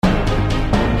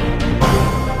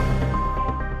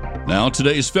Now,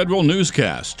 today's Federal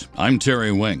Newscast. I'm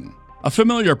Terry Wing. A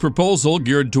familiar proposal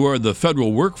geared toward the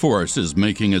federal workforce is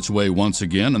making its way once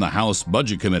again in the House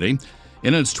Budget Committee.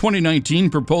 In its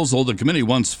 2019 proposal, the committee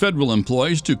wants federal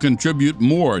employees to contribute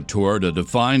more toward a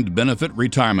defined benefit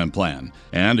retirement plan.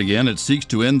 And again, it seeks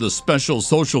to end the special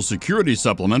Social Security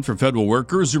supplement for federal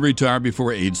workers who retire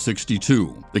before age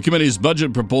 62. The committee's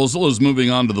budget proposal is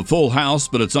moving on to the full House,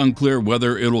 but it's unclear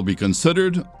whether it will be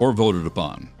considered or voted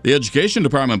upon. The Education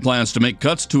Department plans to make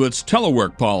cuts to its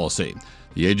telework policy.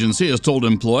 The agency has told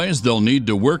employees they'll need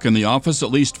to work in the office at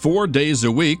least 4 days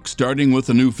a week, starting with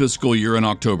the new fiscal year in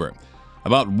October.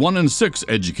 About 1 in 6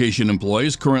 education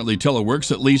employees currently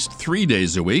teleworks at least 3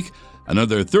 days a week.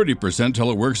 Another 30%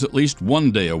 teleworks at least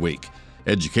 1 day a week.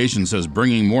 Education says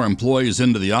bringing more employees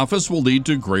into the office will lead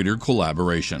to greater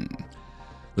collaboration.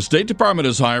 The State Department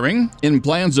is hiring. In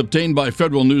plans obtained by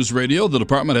Federal News Radio, the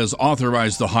department has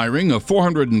authorized the hiring of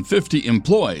 450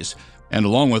 employees, and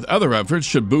along with other efforts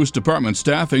should boost department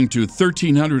staffing to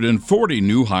 1,340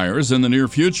 new hires in the near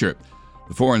future.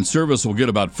 The Foreign Service will get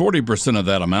about 40% of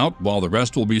that amount, while the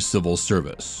rest will be civil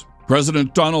service.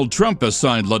 President Donald Trump has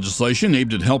signed legislation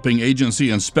aimed at helping agency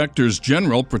inspectors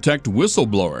general protect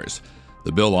whistleblowers.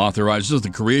 The bill authorizes the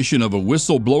creation of a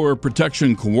whistleblower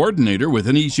protection coordinator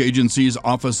within each agency's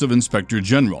Office of Inspector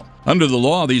General. Under the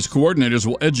law, these coordinators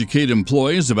will educate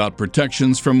employees about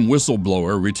protections from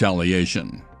whistleblower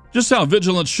retaliation. Just how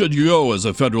vigilant should you go as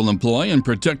a federal employee in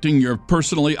protecting your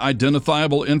personally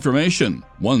identifiable information?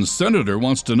 One senator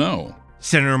wants to know.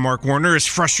 Senator Mark Warner is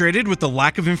frustrated with the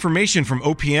lack of information from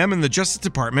OPM and the Justice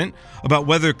Department about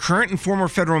whether current and former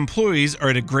federal employees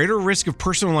are at a greater risk of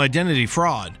personal identity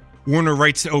fraud. Warner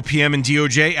writes to OPM and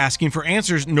DOJ asking for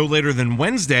answers no later than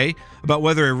Wednesday about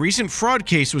whether a recent fraud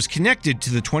case was connected to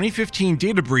the 2015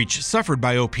 data breach suffered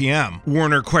by OPM.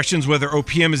 Warner questions whether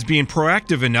OPM is being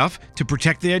proactive enough to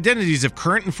protect the identities of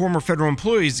current and former federal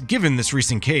employees given this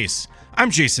recent case. I'm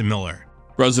Jason Miller.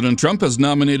 President Trump has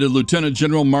nominated Lieutenant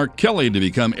General Mark Kelly to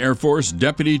become Air Force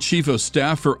Deputy Chief of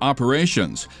Staff for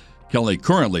Operations. Kelly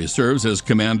currently serves as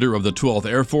commander of the 12th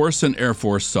Air Force and Air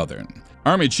Force Southern.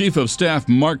 Army Chief of Staff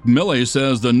Mark Milley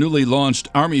says the newly launched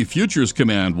Army Futures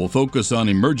Command will focus on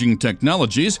emerging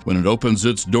technologies when it opens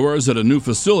its doors at a new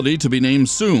facility to be named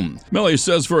soon. Milley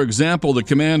says, for example, the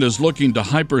command is looking to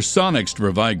hypersonics to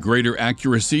provide greater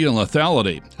accuracy and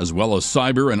lethality, as well as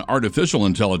cyber and artificial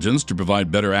intelligence to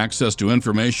provide better access to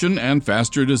information and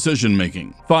faster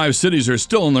decision-making. 5 cities are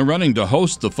still in the running to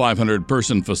host the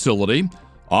 500-person facility: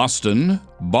 Austin,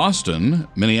 Boston,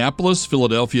 Minneapolis,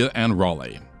 Philadelphia, and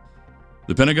Raleigh.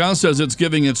 The Pentagon says it's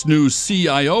giving its new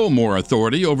CIO more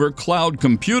authority over cloud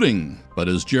computing, but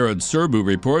as Jared Serbu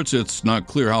reports, it's not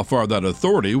clear how far that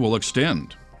authority will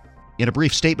extend. In a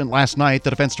brief statement last night, the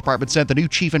Defense Department said the new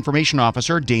Chief Information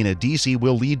Officer, Dana Deasy,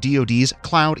 will lead DoD's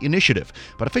Cloud Initiative,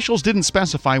 but officials didn't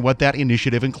specify what that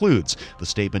initiative includes. The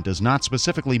statement does not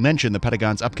specifically mention the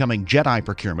Pentagon's upcoming JEDI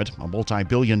procurement, a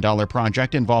multi-billion-dollar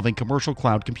project involving commercial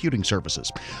cloud computing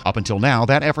services. Up until now,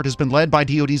 that effort has been led by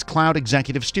DoD's Cloud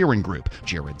Executive Steering Group.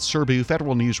 Jared Serbu,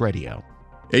 Federal News Radio.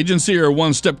 Agency are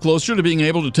one step closer to being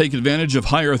able to take advantage of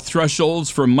higher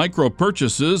thresholds for micro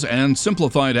purchases and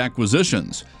simplified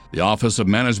acquisitions. The Office of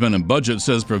Management and Budget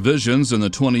says provisions in the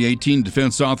 2018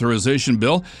 Defense Authorization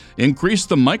Bill increased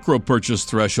the micro purchase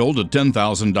threshold to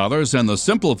 $10,000 and the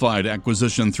simplified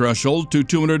acquisition threshold to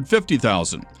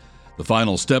 $250,000. The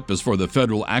final step is for the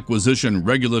Federal Acquisition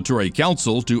Regulatory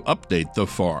Council to update the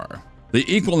FAR. The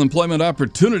Equal Employment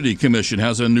Opportunity Commission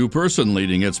has a new person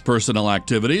leading its personnel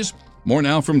activities. More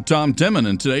now from Tom Temin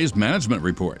in today's management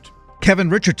report. Kevin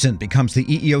Richardson becomes the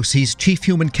EEOC's Chief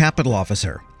Human Capital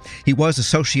Officer. He was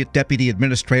Associate Deputy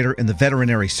Administrator in the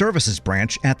Veterinary Services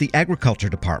Branch at the Agriculture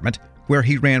Department, where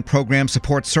he ran program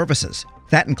support services.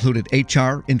 That included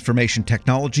HR, information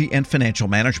technology, and financial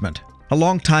management. A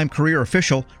longtime career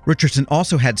official, Richardson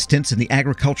also had stints in the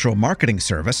Agricultural Marketing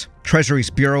Service,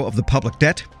 Treasury's Bureau of the Public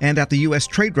Debt, and at the U.S.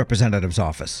 Trade Representative's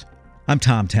Office. I'm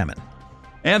Tom Temin.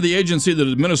 And the agency that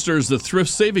administers the Thrift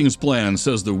Savings Plan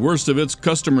says the worst of its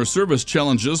customer service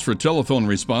challenges for telephone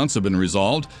response have been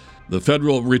resolved. The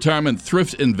Federal Retirement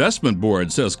Thrift Investment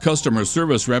Board says customer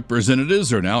service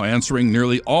representatives are now answering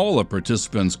nearly all the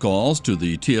participants' calls to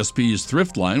the TSP's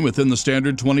thrift line within the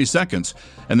standard 20 seconds,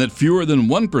 and that fewer than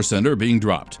 1% are being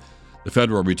dropped. The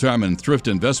Federal Retirement Thrift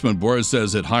Investment Board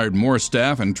says it hired more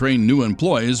staff and trained new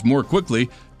employees more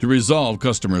quickly to resolve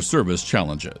customer service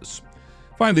challenges.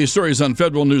 Find these stories on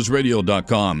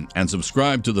federalnewsradio.com and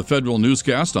subscribe to the Federal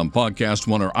Newscast on Podcast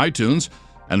One or iTunes,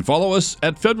 and follow us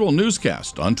at Federal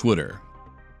Newscast on Twitter.